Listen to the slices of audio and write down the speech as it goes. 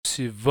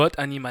suis votre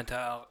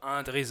animateur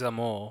André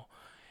Zamor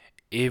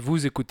et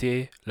vous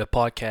écoutez le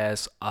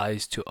podcast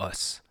Eyes to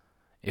Us.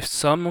 If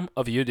some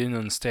of you didn't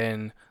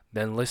understand,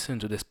 then listen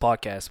to this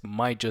podcast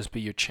might just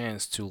be your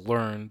chance to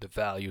learn the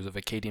values of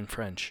Acadian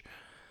French.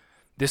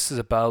 This is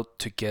about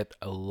to get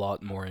a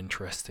lot more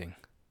interesting.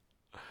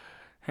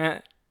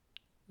 Hein?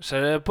 Je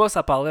savais pas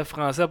ça parlait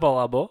français par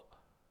là-bas.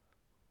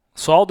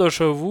 Sors de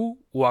chez vous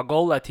ou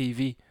regarde la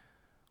TV.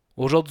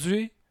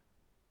 Aujourd'hui,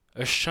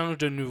 je change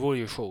de nouveau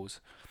les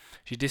choses.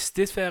 J'ai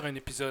décidé de faire un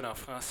épisode en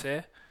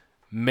français,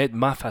 mais de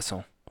ma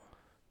façon.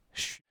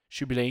 Je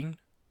suis bilingue,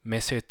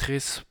 mais c'est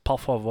triste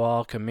parfois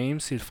voir que même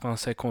si le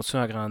français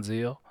continue à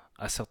grandir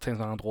à certains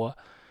endroits,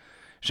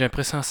 j'ai un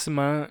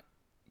pressentiment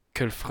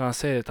que le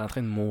français est en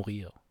train de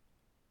mourir.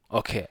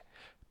 Ok,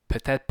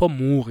 peut-être pas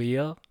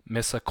mourir,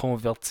 mais se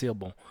convertir,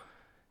 bon.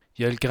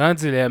 Il y a le grand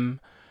dilemme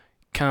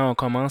quand on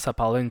commence à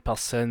parler à une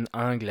personne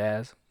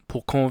anglaise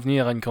pour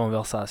convenir à une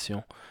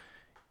conversation.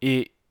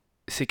 Et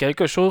c'est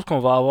quelque chose qu'on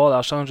va avoir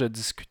la chance de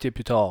discuter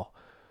plus tard.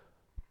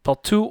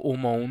 Partout au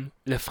monde,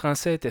 le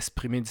français est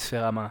exprimé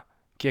différemment,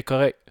 qui est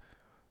correct.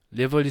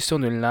 L'évolution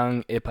d'une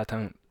langue est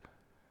patente.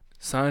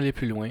 Sans aller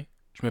plus loin,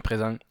 je me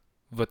présente,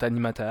 votre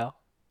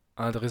animateur,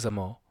 André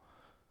Zamor.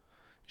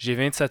 J'ai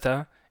 27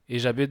 ans et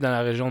j'habite dans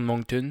la région de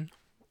Moncton,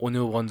 au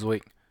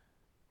Nouveau-Brunswick.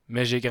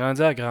 Mais j'ai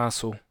grandi à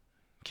Grand-Sault,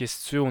 qui est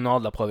situé au nord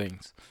de la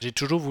province. J'ai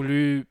toujours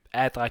voulu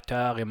être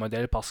acteur et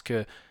modèle parce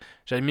que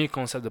j'admire le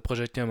concept de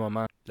projeter un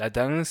moment. La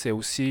danse est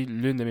aussi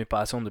l'une de mes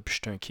passions depuis que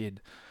j'étais un kid.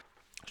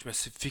 Je me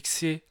suis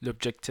fixé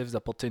l'objectif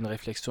d'apporter une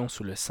réflexion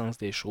sur le sens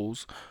des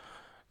choses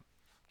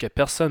que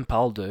personne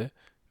parle de,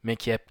 mais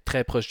qui est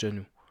très proche de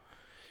nous.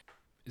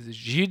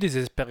 J'ai eu des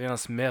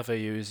expériences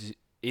merveilleuses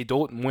et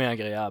d'autres moins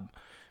agréables,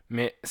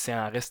 mais c'est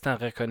en restant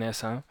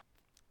reconnaissant,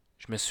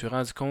 je me suis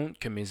rendu compte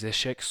que mes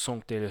échecs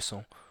sont des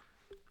leçons.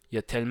 Il y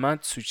a tellement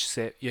de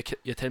succès,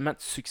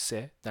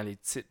 dans les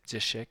types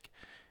d'échecs,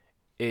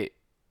 et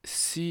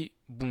si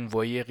vous me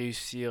voyez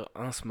réussir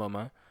en ce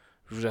moment,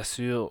 je vous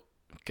assure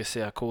que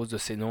c'est à cause de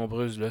ces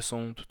nombreuses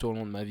leçons tout au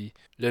long de ma vie.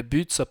 Le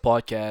but de ce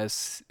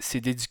podcast,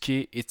 c'est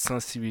d'éduquer et de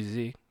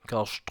sensibiliser,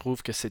 car je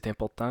trouve que c'est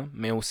important,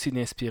 mais aussi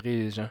d'inspirer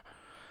les gens.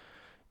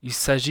 Il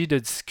s'agit de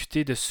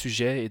discuter de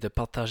sujets et de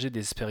partager des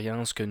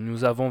expériences que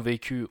nous avons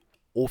vécues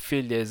au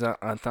fil des ans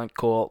en tant que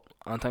cohorte,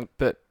 en tant que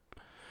peuple.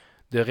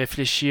 De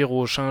réfléchir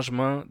aux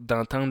changements,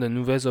 d'entendre de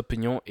nouvelles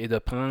opinions et de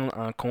prendre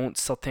en compte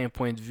certains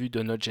points de vue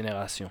de notre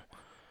génération.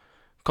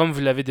 Comme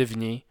vous l'avez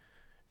deviné,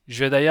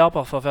 je vais d'ailleurs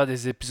parfois faire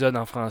des épisodes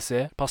en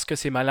français parce que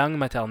c'est ma langue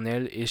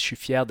maternelle et je suis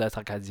fier d'être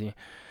acadien.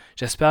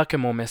 J'espère que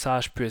mon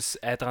message puisse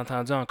être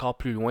entendu encore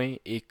plus loin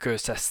et que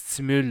ça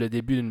stimule le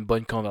début d'une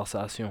bonne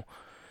conversation.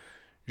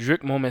 Je veux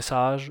que mon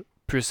message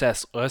puisse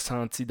être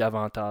ressenti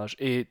davantage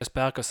et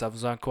j'espère que ça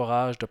vous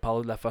encourage de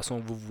parler de la façon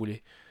que vous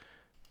voulez.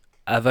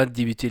 Avant de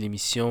débuter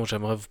l'émission,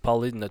 j'aimerais vous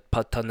parler de notre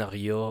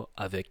partenariat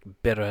avec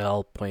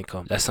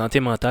Betterhelp.com. La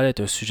santé mentale est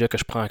un sujet que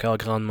je prends à cœur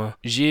grandement.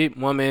 J'ai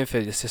moi-même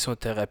fait des sessions de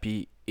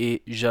thérapie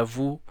et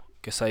j'avoue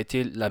que ça a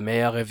été le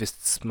meilleur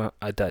investissement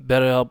à date.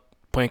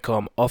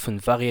 Betterhelp.com offre une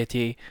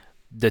variété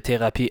de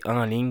thérapies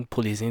en ligne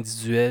pour les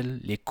individuels,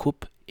 les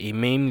couples et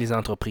même les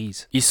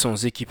entreprises. Ils sont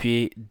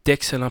équipés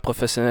d'excellents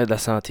professionnels de la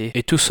santé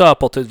et tout ça à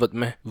portée de votre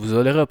main. Vous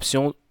aurez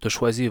l'option de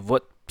choisir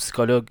votre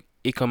psychologue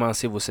et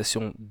commencez vos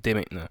sessions dès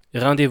maintenant.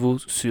 Rendez-vous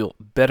sur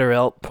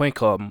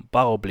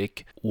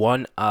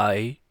betterhelp.com/one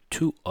eye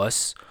to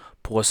us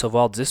pour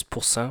recevoir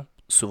 10%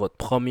 sur votre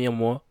premier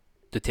mois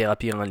de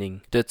thérapie en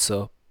ligne. De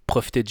ça,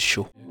 profitez du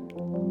show.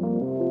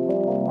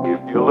 If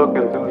you're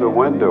looking through the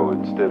window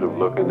instead of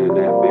looking in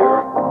that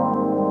mirror,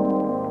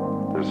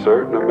 a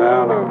certain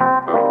amount of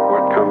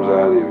what comes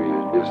out of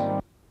you is just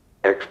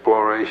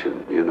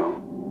exploration, you know.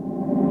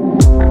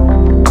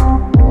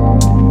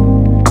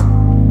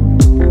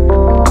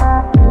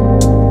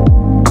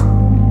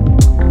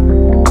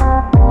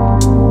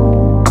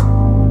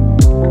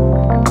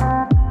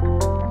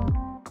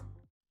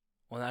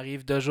 On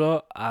arrive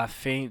déjà à la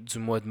fin du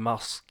mois de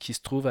mars, qui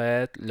se trouve à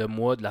être le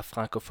mois de la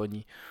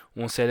Francophonie,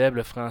 où on célèbre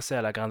le français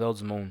à la grandeur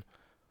du monde.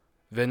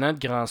 Venant de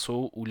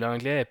Grand-Sault, où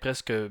l'anglais est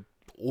presque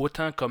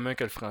autant commun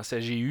que le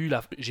français, j'ai eu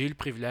le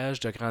privilège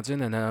de grandir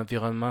dans un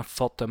environnement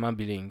fortement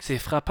bilingue. C'est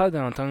frappant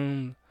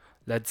d'entendre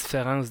la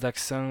différence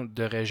d'accent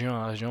de région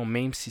en région,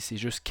 même si c'est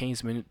juste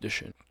 15 minutes de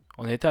chute.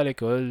 On était à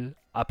l'école,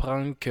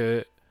 apprendre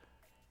que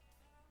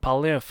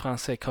parler un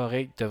français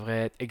correct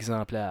devrait être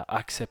exemplaire,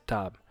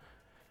 acceptable.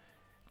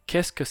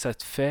 Qu'est-ce que ça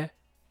te fait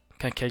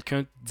quand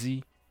quelqu'un te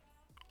dit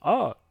 «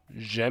 Ah,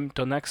 j'aime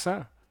ton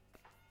accent ».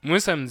 Moi,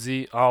 ça me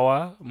dit « Ah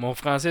ouais, mon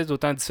français est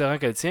autant différent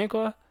que le tien,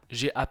 quoi ».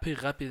 J'ai appris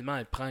rapidement à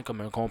le prendre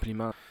comme un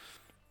compliment.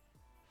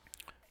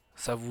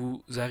 Ça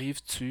vous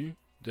arrive-tu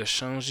de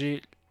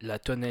changer la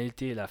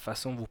tonalité et la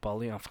façon dont vous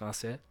parlez en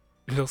français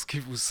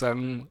lorsqu'il vous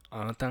semble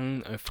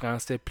entendre un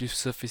français plus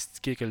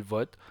sophistiqué que le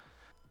vôtre?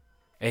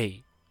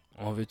 Hey,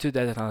 on veut tout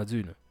être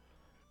entendu, là.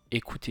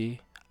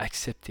 Écoutez,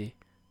 acceptez,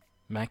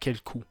 mais à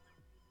quel coût?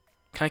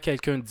 Quand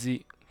quelqu'un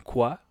dit «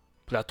 Quoi ?»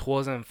 pour la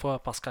troisième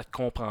fois parce qu'elle ne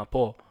comprend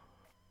pas,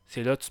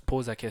 C'est là que tu te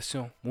poses la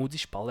question. Maudit,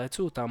 je parlais-tu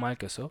autant mal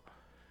que ça?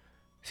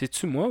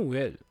 C'est-tu moi ou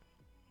elle?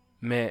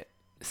 Mais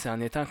c'est en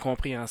étant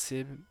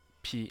compréhensible,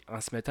 puis en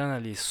se mettant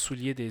dans les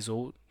souliers des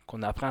autres,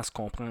 qu'on apprend à se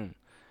comprendre.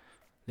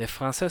 Les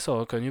Français sont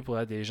reconnus pour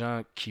être des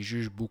gens qui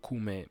jugent beaucoup,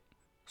 mais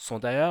sont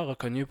d'ailleurs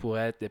reconnus pour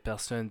être des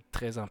personnes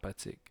très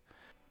empathiques.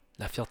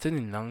 La fierté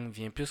d'une langue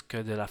vient plus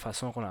que de la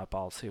façon qu'on la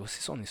parle, c'est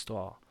aussi son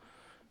histoire.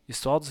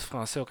 L'histoire du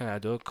français au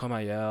Canada, comme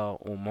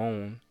ailleurs au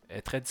monde,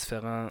 est très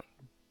différente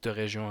de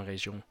région en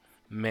région.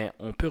 Mais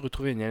on peut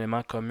retrouver un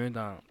élément commun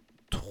dans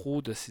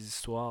trop de ces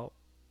histoires,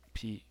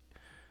 puis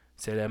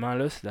cet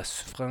élément-là, c'est la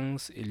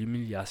souffrance et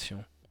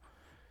l'humiliation.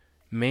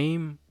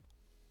 Même,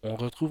 on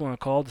retrouve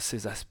encore de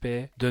ces aspects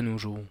de nos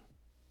jours.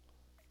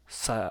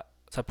 Ça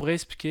pourrait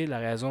expliquer la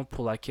raison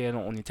pour laquelle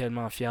on est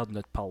tellement fier de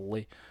notre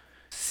parler.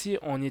 Si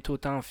on est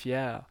autant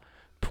fier,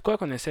 pourquoi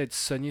qu'on essaie de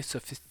sonner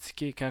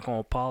sophistiqué quand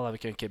on parle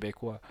avec un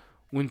Québécois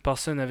ou une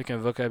personne avec un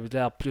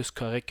vocabulaire plus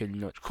correct que le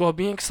nôtre? Je crois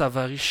bien que ça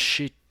varie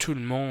chez tout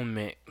le monde,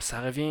 mais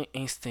ça revient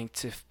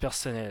instinctif,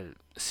 personnel.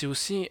 C'est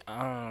aussi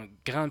en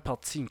grande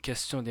partie une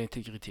question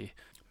d'intégrité.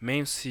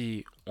 Même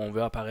si on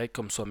veut apparaître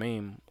comme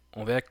soi-même,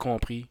 on veut être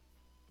compris,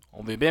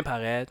 on veut bien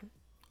paraître,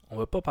 on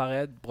veut pas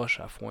paraître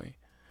broche à foin.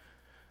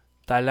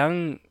 Ta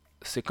langue,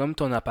 c'est comme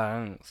ton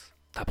apparence,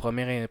 ta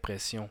première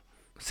impression.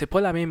 C'est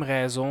pas la même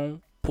raison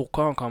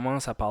pourquoi on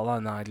commence à parler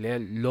en anglais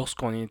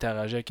lorsqu'on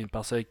interagit avec une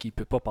personne qui ne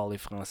peut pas parler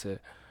français.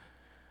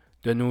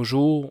 De nos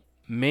jours,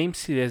 même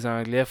si les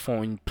Anglais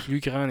font un plus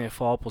grand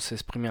effort pour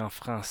s'exprimer en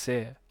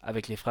français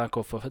avec les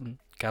francophones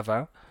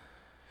qu'avant,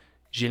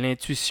 j'ai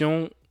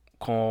l'intuition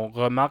qu'on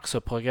remarque ce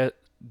progrès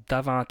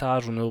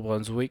davantage au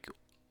Nouveau-Brunswick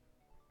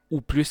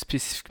ou plus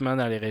spécifiquement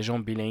dans les régions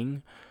bilingues,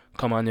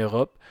 comme en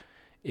Europe,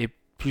 et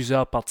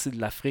plusieurs parties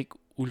de l'Afrique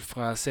où le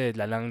français est de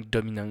la langue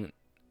dominante.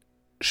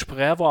 Je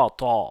pourrais avoir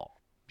tort,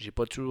 j'ai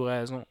pas toujours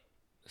raison,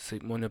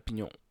 c'est mon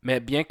opinion.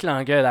 Mais bien que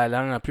l'anglais est la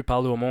langue la plus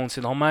parlée au monde,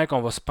 c'est normal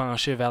qu'on va se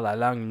pencher vers la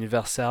langue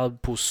universelle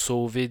pour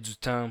sauver du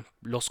temps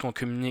lorsqu'on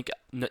communique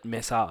notre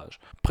message.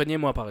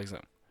 Prenez-moi par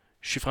exemple.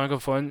 Je suis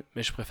francophone,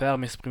 mais je préfère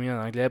m'exprimer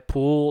en anglais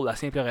pour la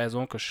simple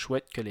raison que je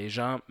souhaite que les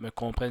gens me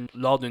comprennent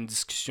lors d'une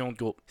discussion de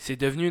groupe. C'est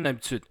devenu une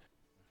habitude.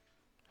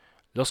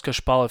 Lorsque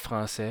je parle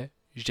français,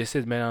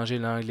 j'essaie de mélanger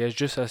l'anglais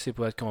juste assez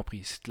pour être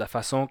compris. C'est de la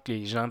façon que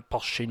les gens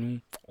par chez nous,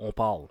 on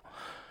parle.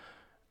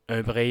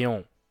 Un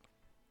braillon,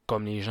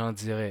 comme les gens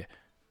diraient.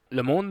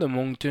 Le monde de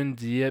Moncton,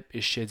 Dieppe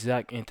et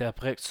Shediac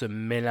interprète ce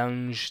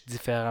mélange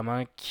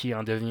différemment qui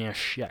en devient un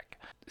chiac.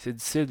 C'est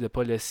difficile de ne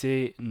pas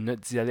laisser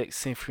notre dialecte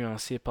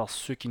s'influencer par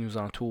ceux qui nous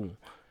entourent.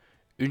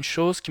 Une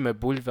chose qui m'a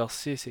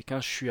bouleversé, c'est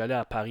quand je suis allé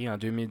à Paris en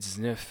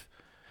 2019.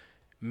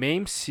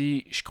 Même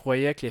si je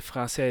croyais que les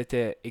Français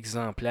étaient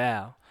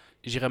exemplaires,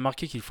 j'ai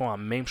remarqué qu'ils font la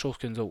même chose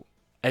que nous autres.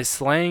 Le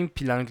slang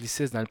puis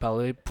l'anglicisme dans le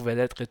parler pouvaient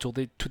être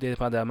retournés tout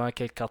dépendamment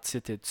quel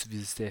quartier tu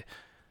visitais.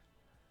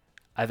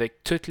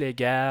 Avec toutes les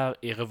guerres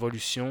et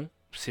révolutions,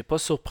 c'est pas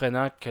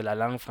surprenant que la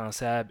langue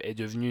française est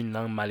devenue une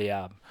langue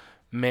malléable.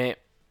 Mais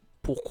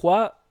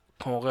pourquoi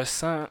qu'on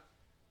ressent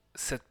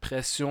cette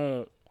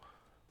pression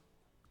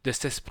de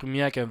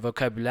s'exprimer avec un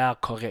vocabulaire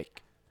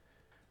correct?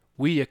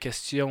 Oui, il y a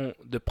question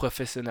de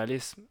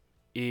professionnalisme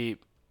et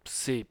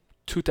c'est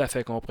tout à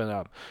fait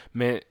comprenable.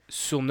 Mais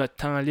sur notre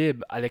temps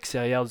libre à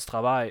l'extérieur du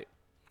travail,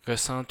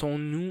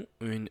 ressentons-nous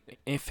une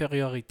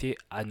infériorité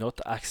à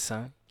notre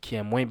accent qui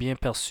est moins bien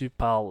perçu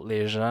par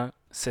les gens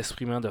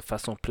s'exprimant de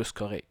façon plus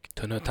correcte?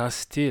 Ton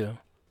authenticité, là,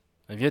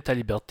 elle vient de ta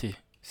liberté.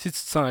 Si tu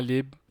te sens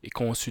libre et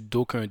conçu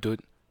d'aucun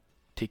doute,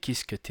 t'es qui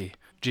ce que t'es.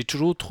 J'ai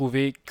toujours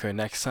trouvé qu'un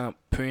accent,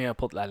 peu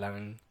importe la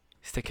langue,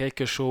 c'était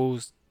quelque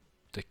chose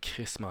de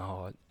crissement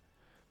hard.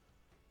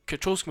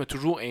 Quelque chose qui m'a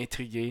toujours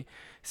intrigué,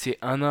 c'est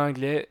en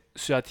anglais,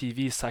 sur la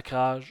TV, le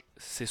sacrage,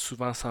 c'est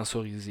souvent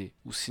sensorisé.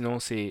 Ou sinon,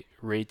 c'est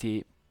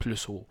raté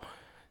plus haut.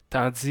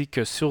 Tandis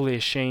que sur les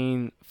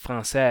chaînes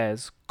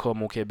françaises,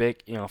 comme au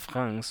Québec et en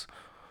France,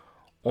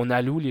 on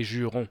alloue les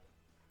jurons.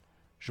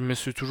 Je me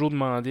suis toujours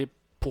demandé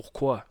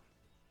pourquoi.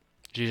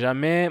 J'ai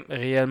jamais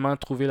réellement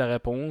trouvé la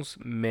réponse,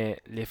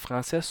 mais les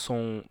Français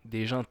sont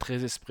des gens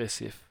très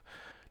expressifs.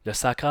 Le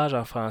sacrage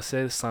en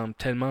français semble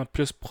tellement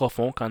plus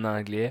profond qu'en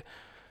anglais.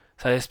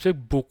 Ça explique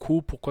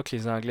beaucoup pourquoi que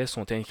les Anglais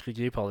sont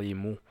intrigués par les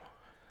mots.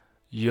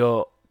 Il y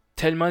a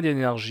tellement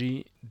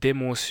d'énergie,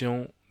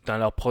 d'émotion dans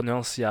leur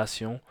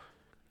prononciation.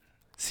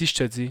 Si je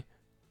te dis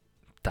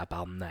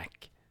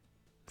tabarnak,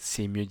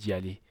 c'est mieux d'y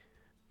aller.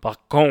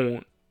 Par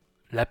contre,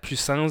 la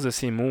puissance de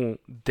ces mots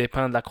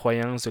dépend de la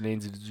croyance de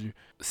l'individu.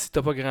 Si tu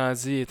n'as pas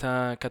grandi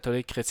étant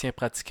catholique chrétien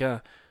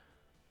pratiquant,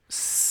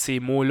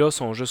 ces mots-là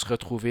sont juste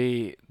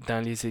retrouvés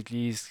dans les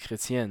églises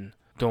chrétiennes.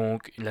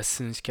 Donc, la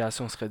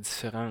signification serait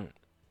différente.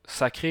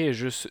 Sacré est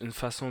juste une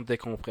façon de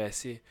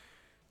décompresser,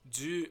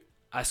 dû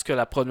à ce que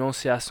la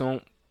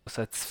prononciation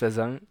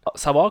satisfaisante.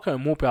 Savoir qu'un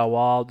mot peut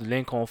avoir de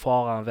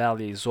l'inconfort envers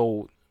les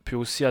autres peut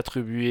aussi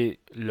attribuer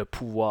le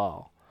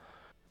pouvoir.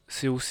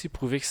 C'est aussi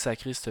prouvé que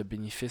sacré c'est un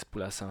bénéfice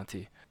pour la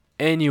santé.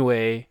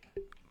 Anyway,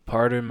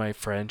 pardon my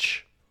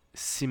French,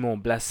 si mon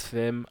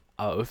blasphème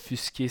a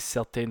offusqué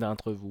certains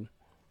d'entre vous,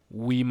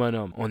 Oui, mon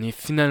homme, on est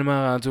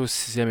finalement rendu au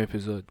 6e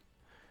épisode.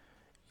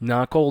 Il y en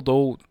a encore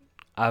d'autres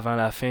avant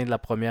la fin de la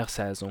première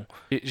saison.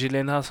 J'ai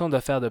l'intention de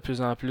faire de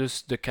plus en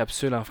plus de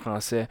capsules en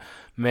français,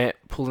 mais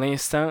pour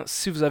l'instant,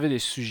 si vous avez des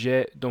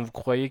sujets dont vous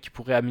croyez qui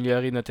pourraient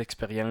améliorer notre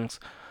expérience,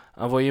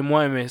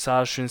 envoyez-moi un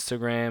message sur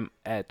Instagram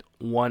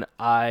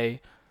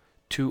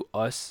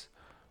 @oneeye2us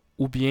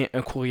ou bien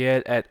un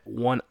courriel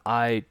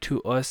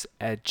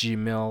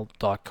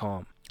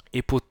oneeye2us@gmail.com.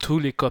 Et pour tous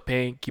les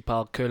copains qui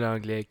parlent que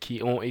l'anglais,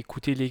 qui ont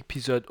écouté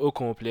l'épisode au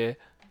complet,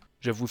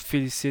 je vous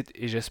félicite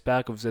et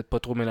j'espère que vous n'êtes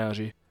pas trop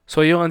mélangés.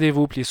 Soyez au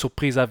rendez-vous pour les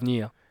surprises à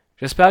venir.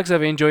 J'espère que vous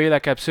avez enjoyé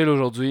la capsule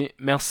aujourd'hui.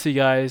 Merci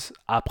guys,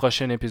 à la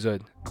prochaine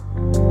épisode.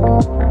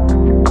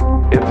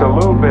 It's a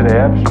little bit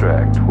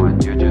abstract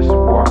when you're just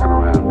walking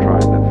around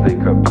trying to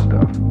think up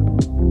stuff.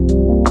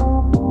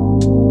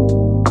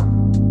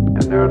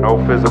 And there are no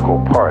physical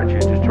parts.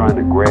 You're just trying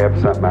to grab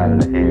something out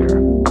of the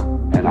air.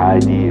 An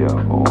idea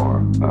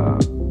or...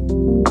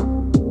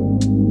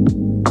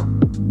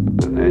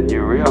 and then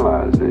you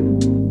realize that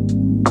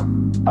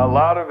a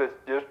lot of it's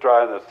just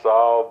trying to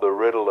solve the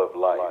riddle of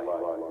life.